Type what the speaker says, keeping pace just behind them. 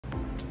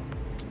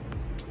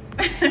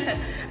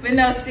But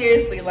no,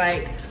 seriously,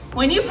 like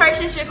when you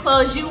purchase your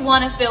clothes, you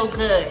want to feel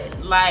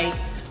good. Like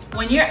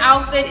when your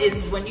outfit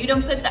is, when you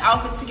don't put the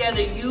outfit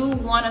together, you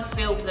want to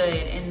feel good.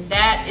 And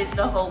that is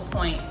the whole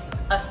point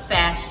of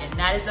fashion.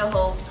 That is the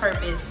whole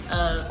purpose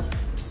of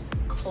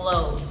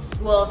clothes.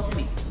 Well, to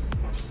me,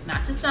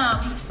 not to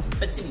some,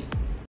 but to me.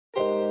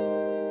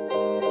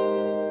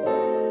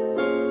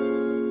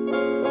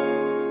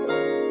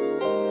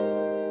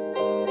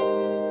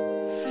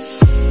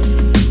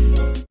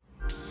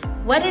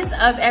 What is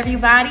up,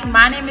 everybody?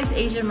 My name is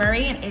Aisha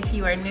Marie, and if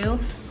you are new,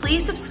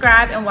 please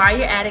subscribe, and while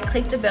you're at it,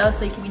 click the bell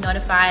so you can be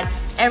notified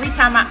every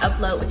time I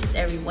upload, which is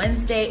every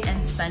Wednesday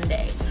and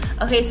Sunday.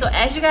 Okay, so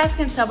as you guys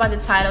can tell by the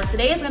title,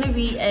 today is going to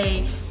be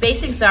a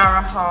basic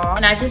Zara haul,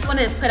 and I just want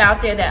to put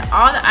out there that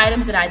all the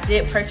items that I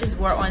did purchase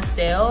were on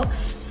sale,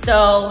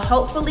 so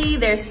hopefully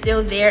they're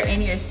still there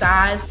in your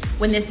size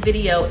when this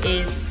video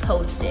is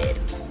posted.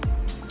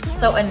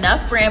 So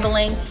enough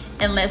rambling,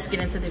 and let's get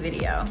into the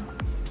video.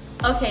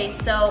 Okay,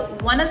 so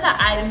one of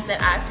the items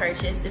that I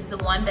purchased is the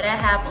one that I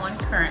have on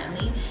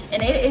currently,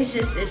 and it is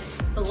just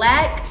this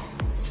black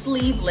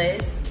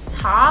sleeveless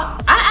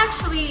top. I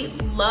actually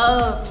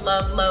love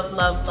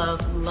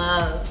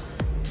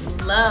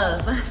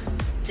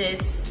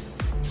this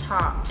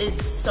top.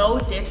 It's so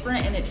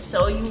different and it's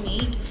so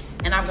unique,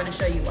 and I'm gonna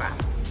show you why.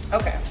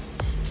 Okay,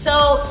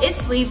 so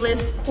it's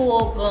sleeveless,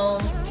 cool,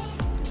 boom.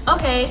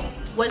 Okay,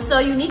 what's so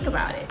unique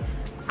about it?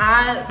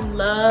 I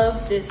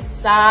love this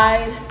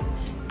side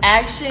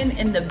action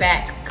in the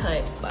back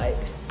cut. Like,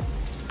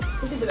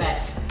 look at the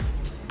back.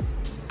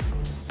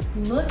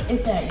 Look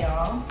at that,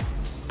 y'all.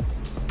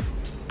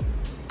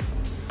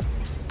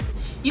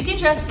 You can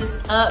dress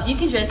this up, you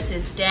can dress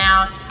this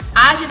down.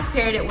 I just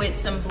paired it with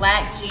some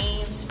black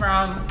jeans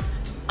from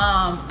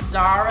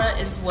Zara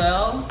as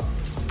well.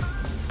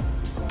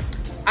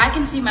 I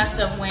can see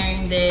myself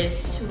wearing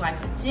this to like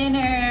a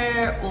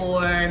dinner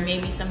or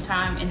maybe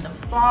sometime in the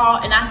fall.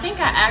 And I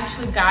think I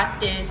actually got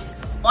this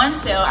on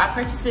sale. I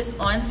purchased this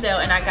on sale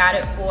and I got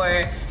it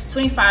for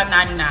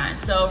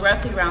 $25.99, so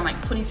roughly around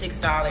like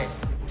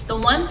 $26. The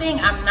one thing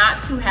I'm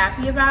not too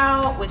happy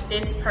about with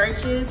this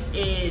purchase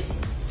is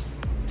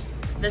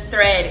the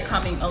thread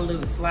coming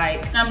loose.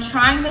 Like, I'm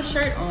trying the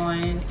shirt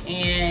on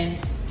and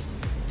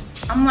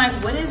I'm like,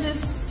 what is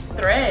this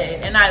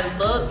thread? And I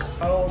look,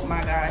 oh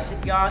my gosh,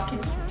 if y'all can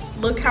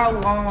look how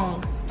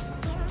long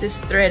this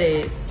thread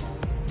is.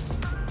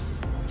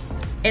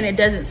 And it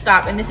doesn't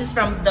stop. And this is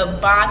from the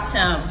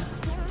bottom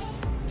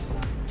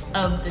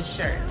of the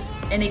shirt,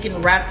 and it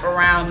can wrap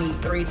around me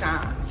 3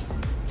 times.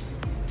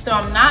 So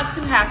I'm not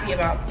too happy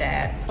about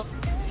that.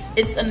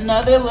 It's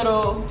another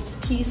little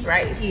piece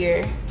right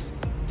here.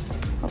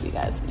 Hope you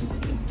guys can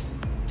see.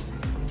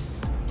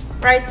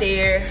 Right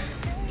there.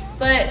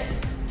 But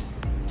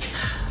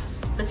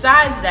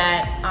besides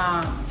that,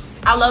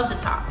 I love the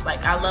top.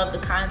 Like, I love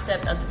the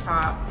concept of the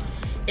top.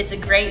 It's a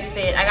great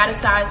fit. I got a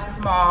size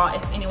small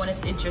if anyone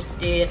is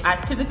interested. I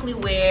typically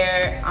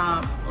wear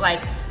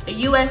like a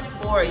US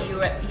 4 or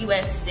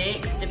US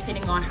 6,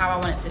 depending on how I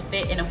want it to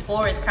fit. And a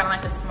 4 is kind of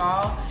like a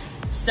small.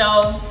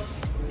 So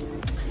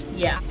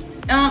yeah,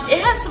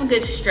 it has some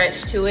good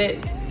stretch to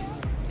it.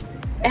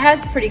 It has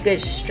pretty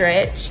good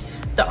stretch.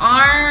 The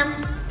arms,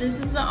 this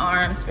is the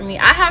arms for me.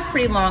 I have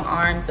pretty long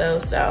arms though,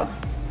 so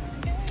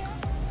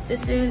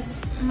this is,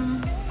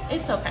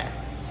 it's okay.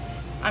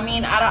 I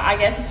mean, I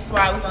guess this is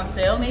why it was on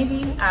sale,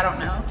 maybe. I don't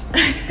know.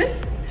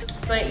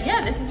 But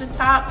yeah, this is the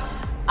top.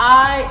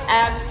 I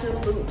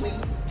absolutely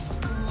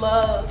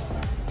love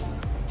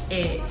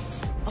it.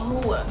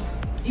 Oh,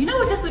 you know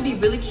what this would be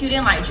really cute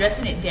in? Like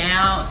dressing it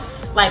down,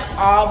 like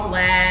all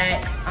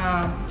black,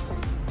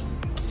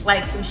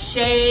 like some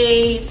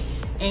shades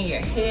in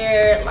your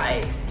hair,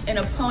 like in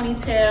a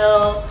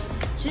ponytail.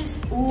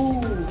 Just,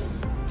 ooh.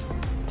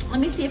 Let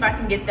me see if I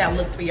can get that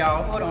look for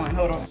y'all. Hold on,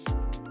 hold on.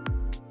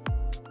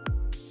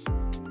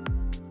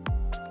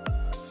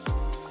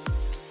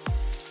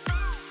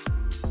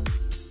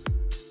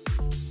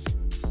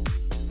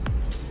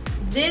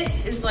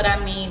 This is what I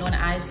mean when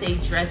I say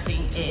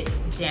dressing it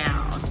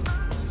down.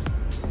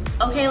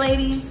 Okay,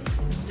 ladies,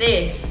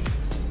 this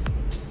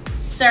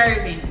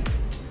serving.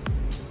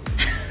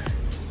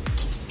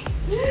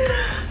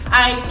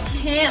 I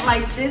can't,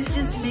 like, this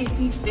just makes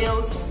me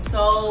feel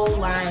so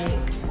like,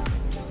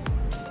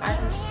 I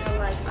just feel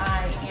like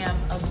I am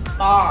a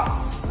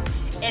boss.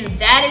 And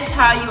that is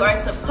how you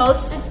are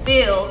supposed to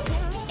feel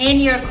in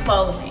your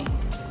clothing.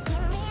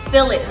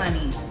 Feel it,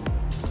 honey.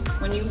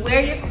 When you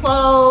wear your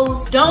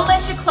clothes, don't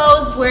let your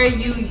clothes wear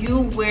you,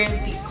 you wear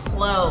the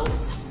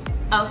clothes.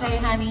 Okay,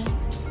 honey?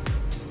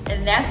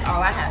 And that's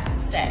all I have to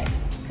say,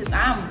 because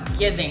I'm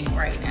giving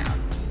right now.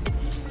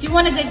 If you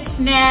want a good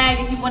snag,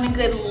 if you want a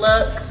good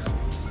look,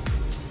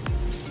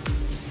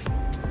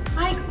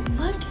 like,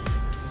 look,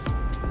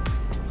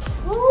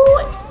 who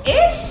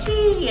is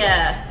she?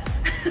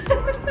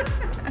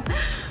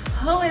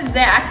 Who is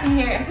that? I can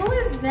hear it. Who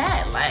is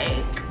that?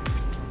 Like,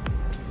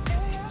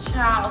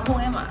 child, who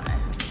am I?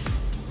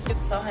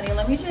 So honey,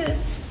 let me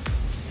just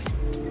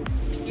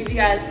give you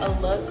guys a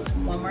look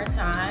one more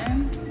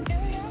time.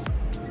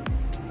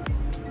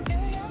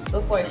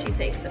 before she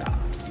takes it off.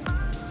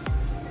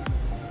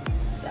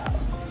 So,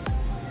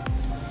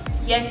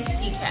 yes,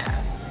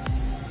 decaf.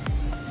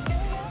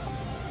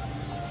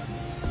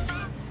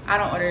 I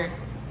don't order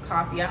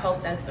coffee. I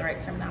hope that's the right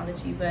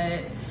terminology,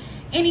 but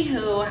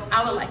anywho,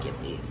 I would like it,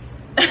 please.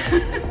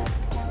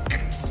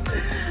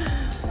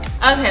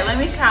 Okay, let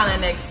me try on the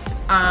next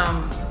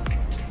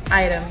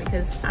item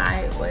because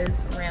I was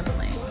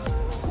rambling. So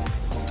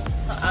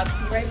I'll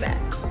be right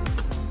back.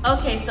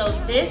 Okay, so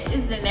this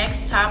is the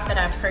next top that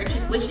I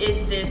purchased, which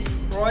is this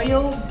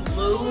royal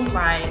blue,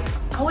 like,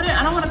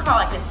 I don't want to call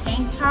it like a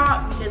tank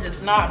top because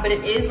it's not, but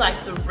it is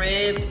like the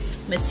rib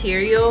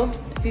material,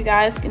 if you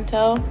guys can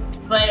tell.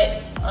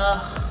 But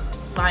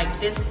like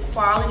this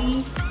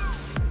quality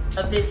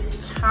of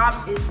this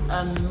top is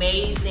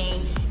amazing,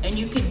 and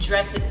you can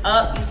dress it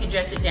up, you can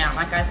dress it down.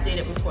 Like I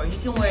stated before,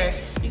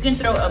 you can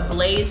throw a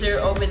blazer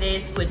over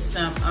this with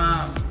some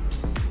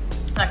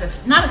like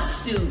not a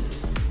suit,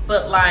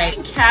 but like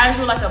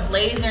casual, like a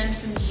blazer and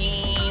some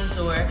jeans,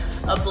 or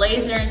a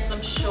blazer and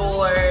some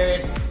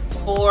shorts,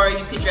 or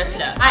you could dress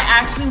it up. I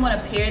actually want to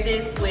pair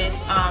this with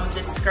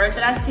this skirt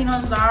that I've seen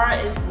on Zara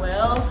as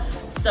well.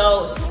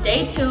 So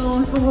stay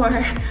tuned for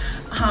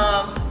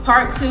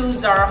part 2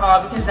 Zara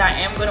haul because I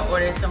am going to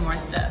order some more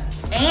stuff.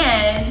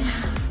 And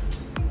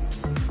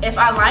if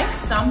I like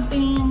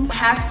something, I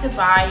have to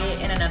buy it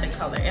in another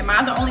color. Am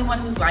I the only one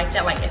who's like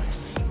that? Like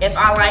if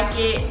I like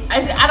it,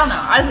 I don't know.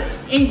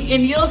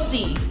 And you'll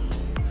see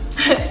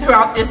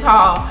throughout this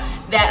haul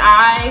that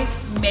I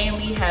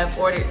mainly have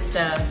ordered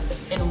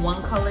stuff in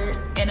one color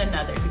and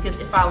another,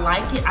 because if I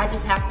like it, I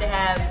just have to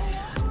have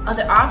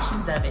other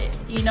options of it,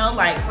 you know,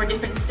 like for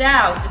different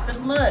styles,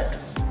 different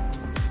looks.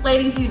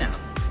 Ladies, you know.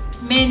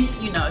 Men,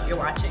 you know if you're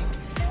watching.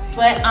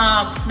 But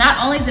not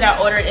only did I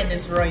order it in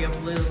this royal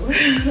blue,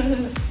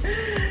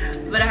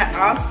 but I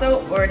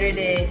also ordered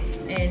it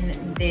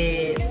in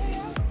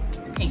this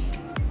pink.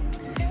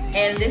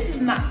 And this is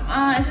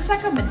not, is this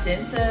like a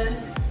magenta?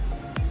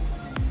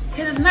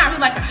 Because it's not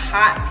really like a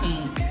hot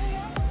pink.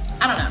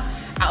 I don't know.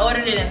 I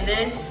ordered it in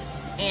this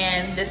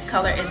and this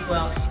color as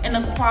well. And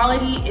the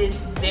quality is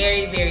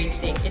very, very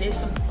thick. It is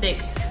some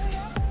thick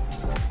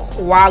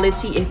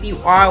quality if you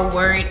are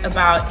worried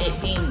about it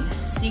being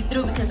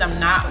see-through, because I'm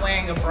not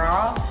wearing a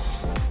bra.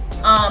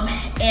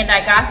 And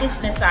I got this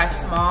in a size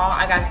small.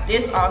 I got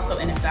this also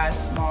in a size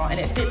small, and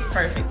it fits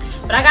perfect.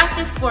 But I got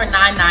this for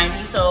 $9.90,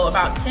 so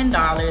about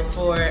 $10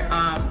 for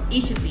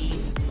each of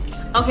these.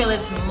 Okay,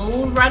 let's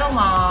move right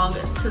along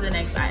to the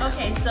next item.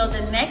 Okay, so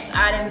the next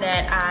item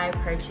that I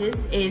purchased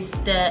is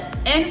the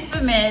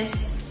infamous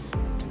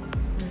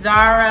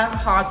Zara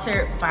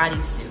halter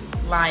bodysuit.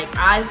 Like,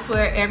 I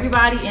swear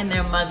everybody and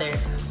their mother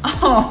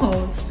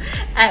owns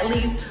at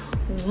least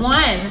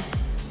one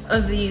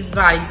of these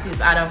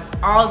bodysuits out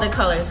of all the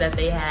colors that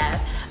they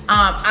have.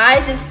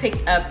 I just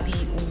picked up the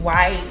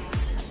white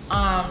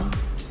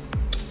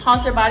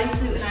halter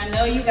bodysuit, and I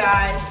know you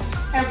guys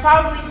have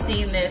probably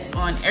seen this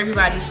on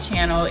everybody's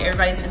channel,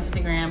 everybody's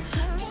Instagram,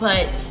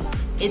 but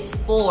it's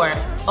for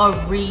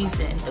a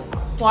reason. The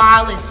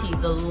quality,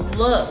 the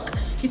look.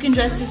 You can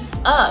dress this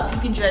up. You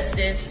can dress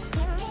this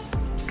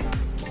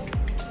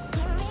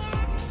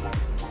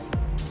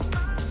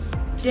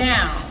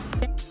down.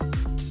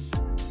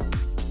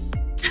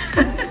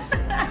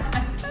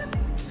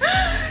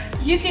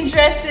 You can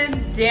dress this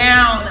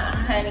down,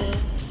 honey.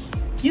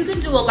 You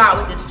can do a lot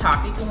with this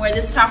top. You can wear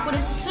this top with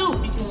a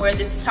suit. You can wear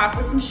this top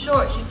with some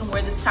shorts. You can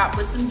wear this top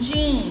with some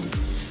jeans.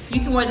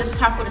 You can wear this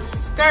top with a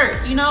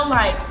skirt. You know,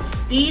 like,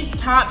 these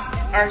tops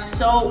are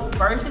so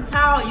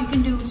versatile. You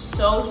can do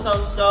so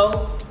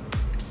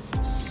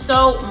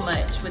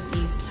much with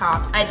these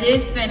tops. I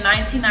did spend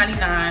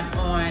 $19.99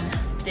 on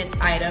this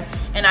item,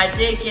 and I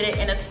did get it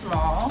in a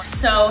small.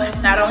 So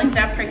not only did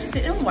I purchase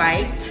it in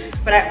white,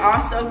 but I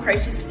also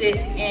purchased it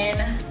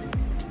in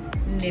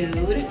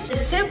nude.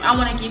 The tip I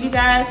want to give you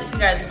guys, if you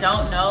guys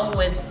don't know,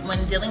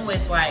 when dealing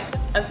with like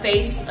a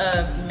face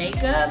of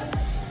makeup,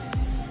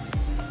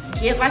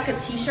 get like a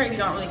t-shirt you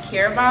don't really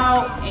care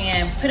about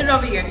and put it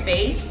over your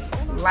face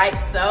like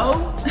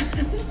so.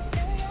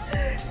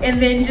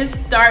 And then just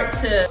start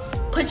to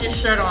put your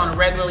shirt on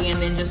regularly,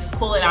 and then just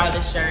pull it out of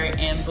the shirt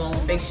and boom,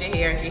 fix your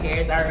hair if your hair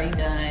is already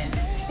done.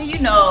 And you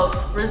know,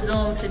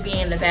 resume to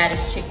being the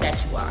baddest chick that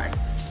you are.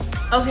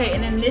 Okay,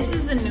 and then this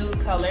is the nude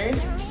color,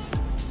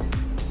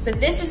 but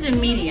this is a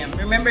medium.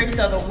 Remember,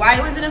 so the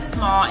white was in a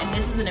small and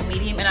this was in a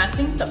medium, and I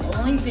think the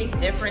only big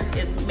difference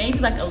is maybe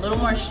like a little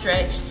more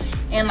stretch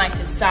and like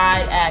the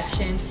side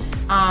action.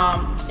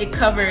 It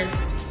covers,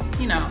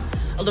 you know,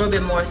 a little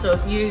bit more. So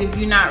if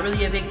you're not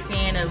really a big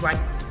fan of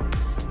like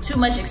too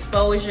much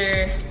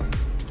exposure,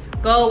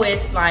 go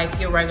with like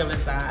your regular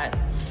size.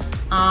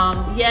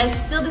 Yes,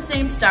 still the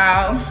same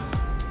style,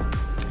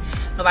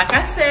 but like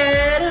I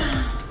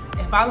said,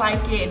 if I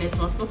like it and there's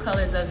multiple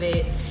colors of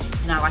it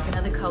and I like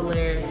another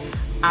color,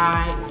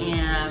 I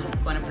am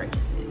gonna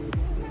purchase it.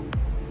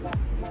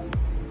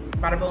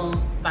 Bada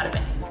boom, bada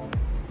bang.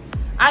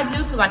 I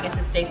do feel like it's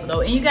a staple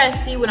though, and you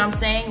guys see what I'm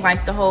saying,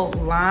 like the whole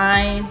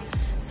line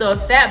So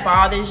if that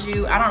bothers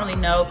you, I don't really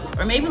know.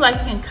 Or maybe like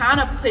you can kind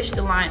of push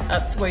the line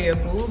up to where your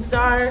boobs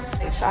are.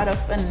 Try to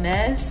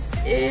finesse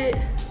it.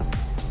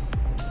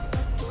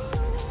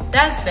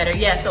 That's better,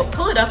 yeah, so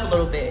pull it up a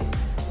little bit.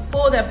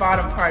 Pull that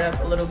bottom part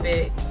up a little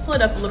bit. Pull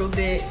it up a little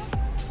bit,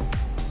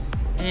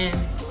 and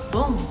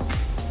boom.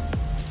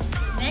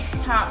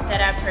 Next top that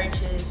I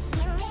purchased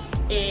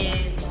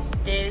is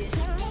this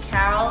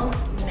cowl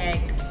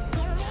neck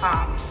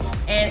top.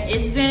 And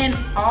it's been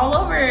all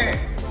over,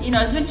 you know,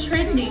 it's been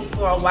trending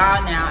for a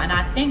while now, and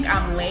I think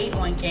I'm late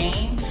on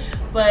game,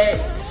 but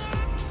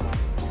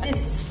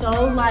it's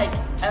so like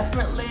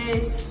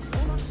effortless.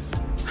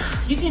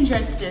 You can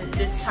dress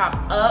this top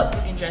up,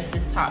 you can dress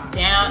this top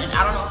down, and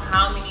I don't know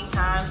how many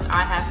times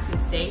I have to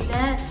say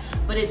that,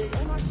 but it's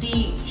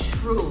the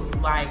truth.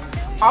 Like,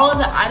 all of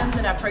the items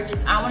that I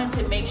purchased, I wanted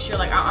to make sure,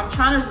 like, I'm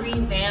trying to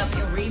revamp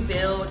and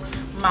rebuild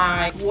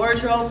my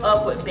wardrobe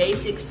up with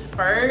basics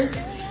first.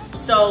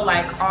 So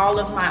like all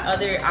of my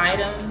other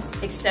items,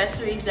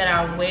 accessories that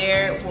I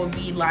wear will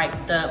be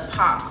like the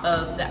pop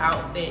of the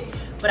outfit.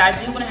 But I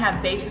do want to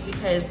have basics,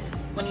 because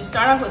when you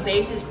start off with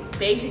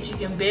basics, you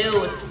can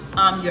build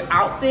your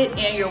outfit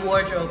and your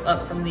wardrobe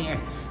up from there.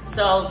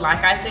 So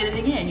like I said it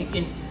again, you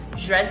can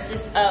dress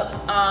this up.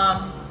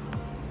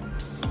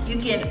 You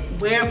can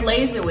wear a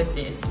blazer with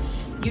this.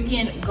 You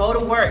can go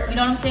to work. You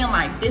know what I'm saying?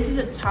 Like, this is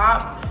a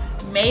top.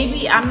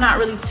 Maybe, I'm not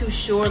really too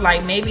sure,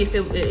 like maybe if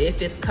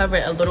it's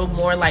covered a little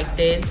more like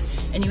this,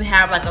 and you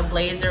have like a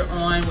blazer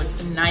on with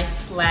some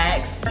nice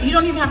slacks, you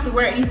don't even have to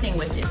wear anything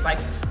with this.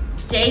 Like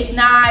date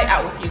night,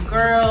 out with your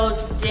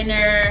girls,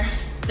 dinner.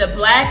 The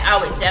black, I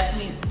would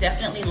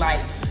definitely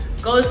like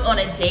go on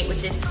a date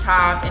with this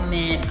top, and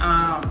then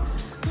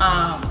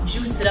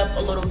juice it up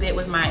a little bit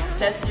with my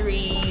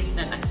accessories,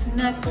 a nice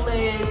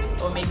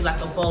necklace, or maybe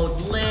like a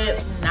bold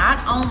lip.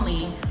 Not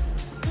only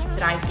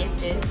did I get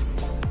this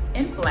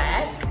in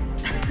black,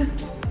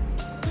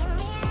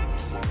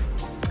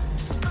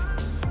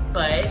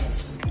 but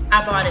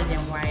I bought it in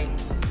white.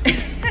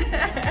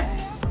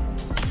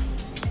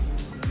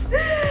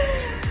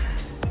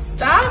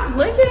 Stop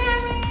looking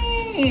at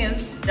me.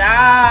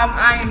 Stop.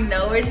 I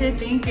know what you're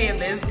thinking.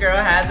 This girl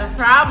has a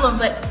problem.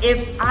 But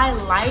if I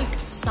like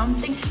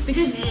something,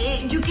 because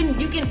you can,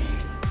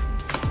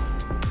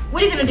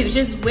 what are you gonna do?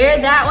 Just wear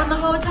that one the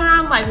whole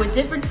time? Like with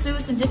different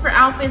suits and different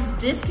outfits,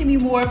 this can be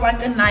more of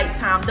like a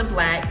nighttime, the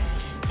black.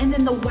 And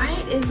then the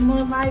white is more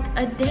like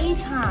a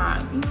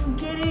daytime. You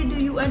get it?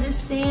 Do you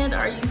understand?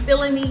 Are you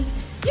feeling me?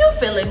 You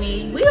feeling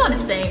me? We on the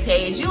same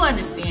page. You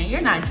understand.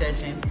 You're not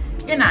judging.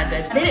 You're not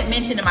judging. I didn't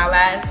mention in my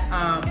last,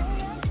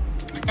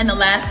 in the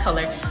last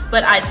color,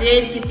 but I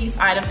did get these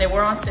items. They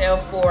were on sale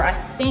for, I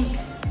think,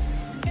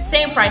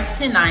 same price,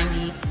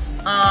 $10.90.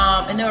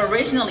 And they were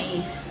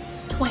originally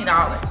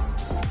 $20.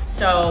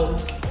 So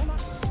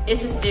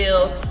it's a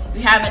steal.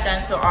 If you haven't done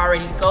so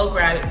already, go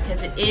grab it,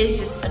 because it is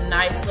just a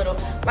nice little,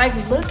 like,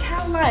 look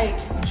how like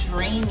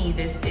dreamy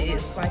this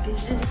is. Like,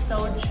 it's just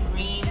so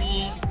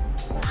dreamy,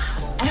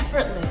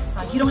 effortless.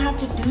 Like, you don't have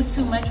to do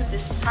too much with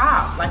this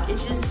top. Like,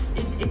 it's just,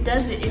 it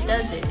does it.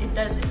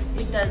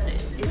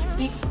 It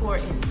speaks for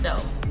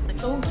itself. It's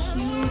so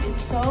cute.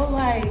 It's so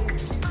like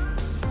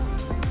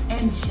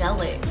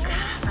angelic.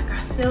 Like, I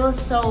feel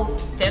so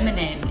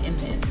feminine in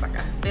this. Like,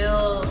 I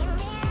feel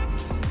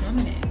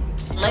feminine.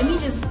 Let me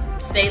just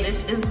say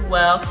this as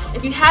well.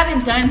 If you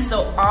haven't done so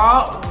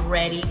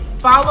already,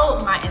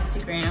 follow my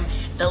Instagram.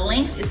 The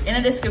links is in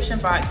the description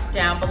box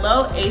down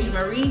below. Aisha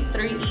Marie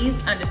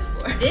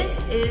 3Es_.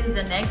 This is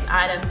the next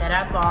item that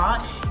I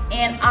bought,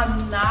 and I'm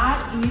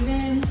not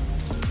even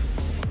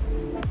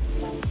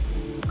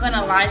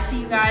gonna lie to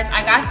you guys.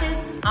 I got this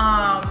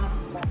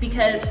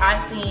because I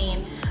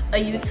seen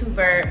a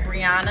YouTuber,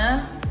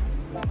 Brianna.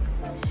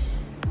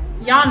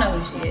 Y'all know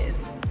who she is.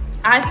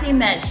 I seen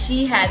that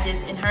she had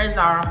this in her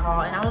Zara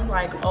haul, and I was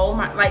like, oh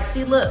my, like,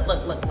 see, look.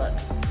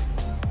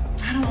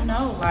 I don't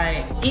know,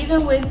 like,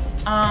 even with,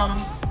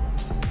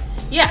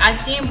 yeah, I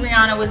seen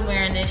Brianna was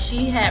wearing this.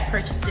 She had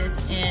purchased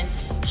this and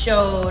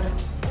showed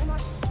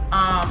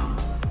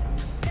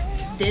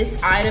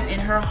this item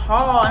in her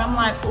haul, and I'm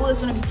like, oh,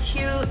 it's gonna be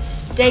cute.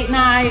 Date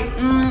night,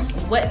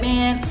 wet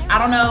man, I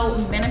don't know,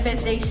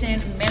 manifesting,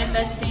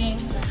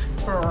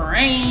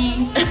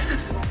 praying.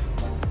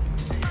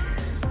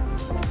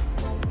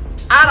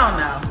 I don't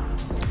know.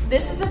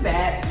 This is a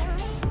bag.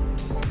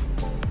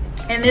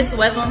 And this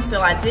was on sale.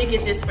 I did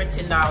get this for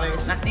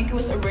 $10. And I think it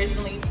was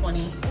originally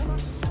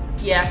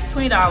 $20. Yeah,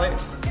 $20.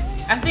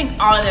 I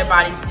think all of their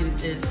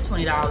bodysuits is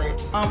 $20.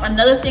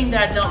 Another thing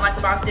that I don't like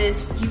about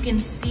this, you can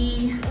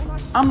see,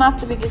 I'm not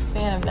the biggest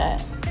fan of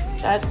that.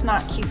 That's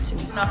not cute to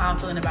me. I don't know how I'm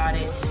feeling about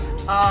it.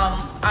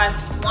 I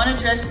want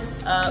to dress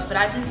this up, but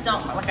I just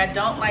don't, like, I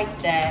don't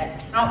like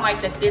that. I don't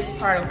like that this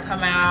part will come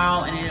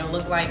out and it'll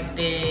look like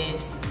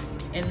this.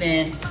 And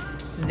then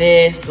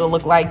this will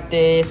look like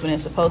this when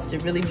it's supposed to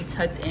really be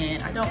tucked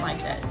in. I don't like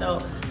that. So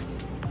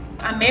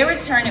I may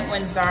return it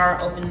when Zara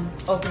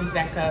opens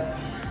back up.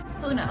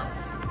 Who knows?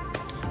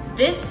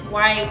 This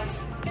white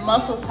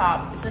muscle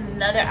top is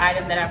another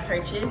item that I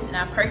purchased, and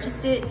I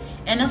purchased it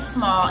in a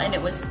small, and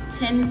it was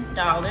 $10.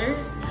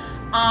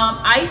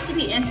 I used to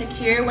be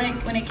insecure when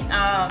it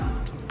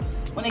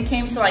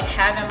came to like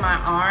having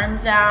my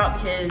arms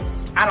out, because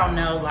I don't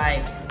know,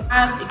 like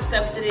I've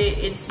accepted it.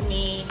 It's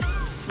me,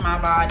 it's my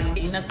body.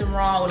 Ain't nothing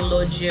wrong with a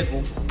little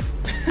jiggle.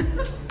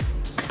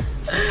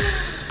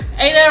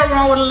 Ain't nothing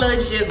wrong with a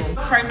little jiggle.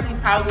 I personally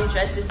probably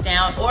dress this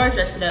down or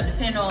dress it up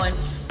depending on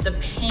the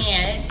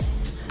pant.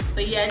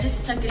 But yeah,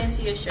 just tuck it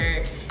into your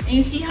shirt. And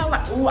you see how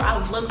like, ooh, I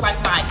look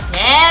like my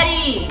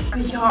daddy.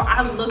 Y'all,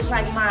 I look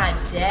like my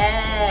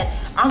dad.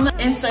 I'm gonna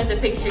insert the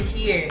picture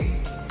here.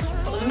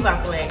 Let me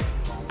walk away.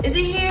 Is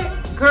it here?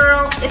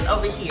 Girl, it's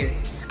over here.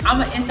 I'm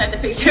gonna insert the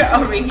picture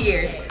over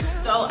here.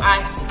 So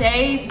I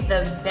saved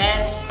the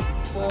best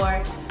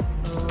for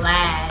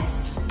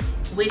last,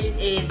 which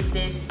is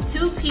this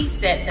two-piece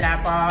set that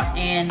I bought.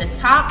 And the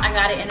top, I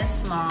got it in a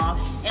small,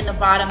 and the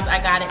bottoms, I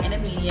got it in a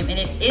medium, and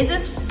it is a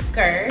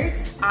skirt.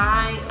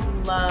 I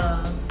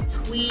love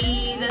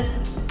tweed.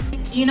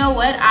 You know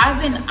what? I've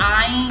been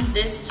eyeing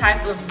this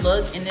type of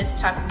look and this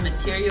type of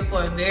material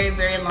for a very,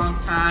 very long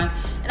time.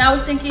 And I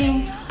was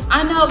thinking,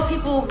 I know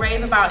people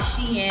rave about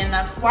Shein, and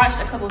I've watched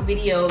a couple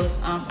videos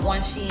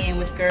on Shein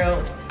with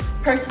girls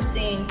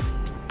purchasing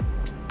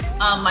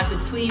like the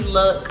tweed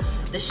look,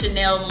 the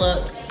Chanel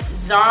look.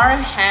 Zara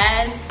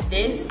has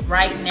this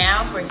right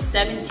now for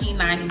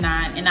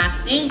 $17.99, and I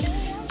think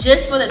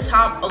just for the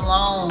top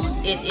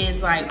alone, it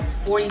is like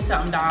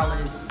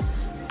 $40-something.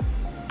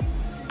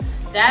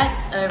 That's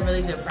a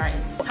really good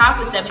price. Top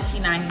is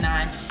 $17.99,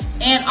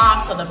 and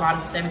also the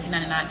bottom is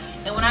 $17.99.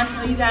 And when I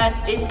tell you guys,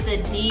 it's the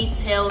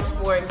details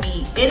for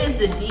me. It is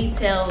the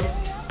details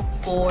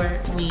for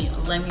me.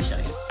 Let me show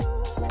you.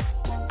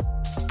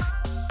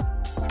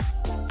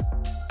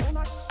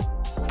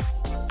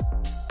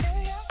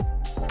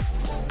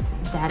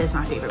 That is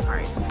my favorite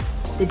part.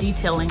 The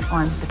detailing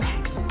on the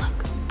back. Look.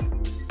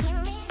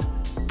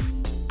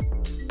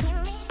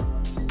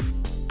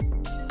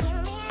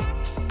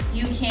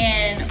 You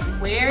can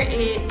wear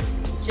it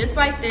just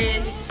like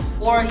this,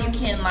 or you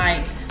can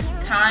like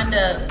kind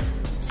of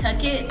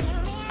tuck it.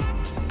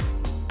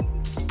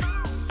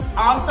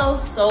 Also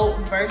so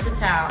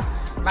versatile.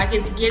 Like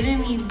it's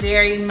giving me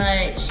very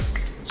much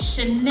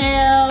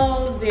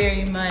Chanel,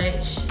 very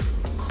much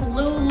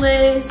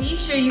Clueless. Be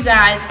sure you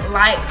guys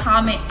like,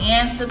 comment,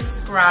 and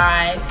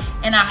subscribe.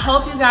 And I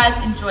hope you guys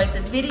enjoyed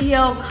the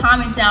video.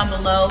 Comment down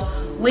below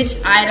which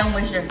item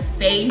was your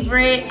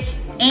favorite.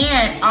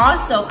 And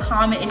also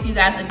comment if you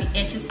guys would be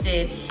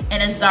interested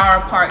in a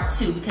Zara part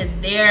 2, because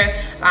there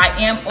I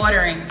am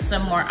ordering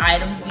some more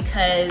items,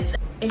 because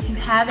if you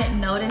haven't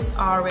noticed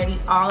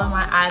already, all of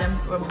my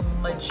items were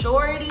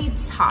majority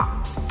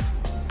tops.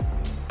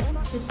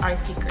 Just our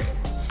secret.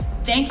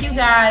 Thank you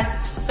guys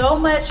so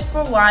much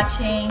for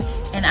watching,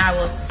 and I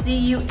will see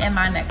you in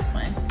my next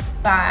one.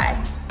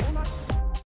 Bye.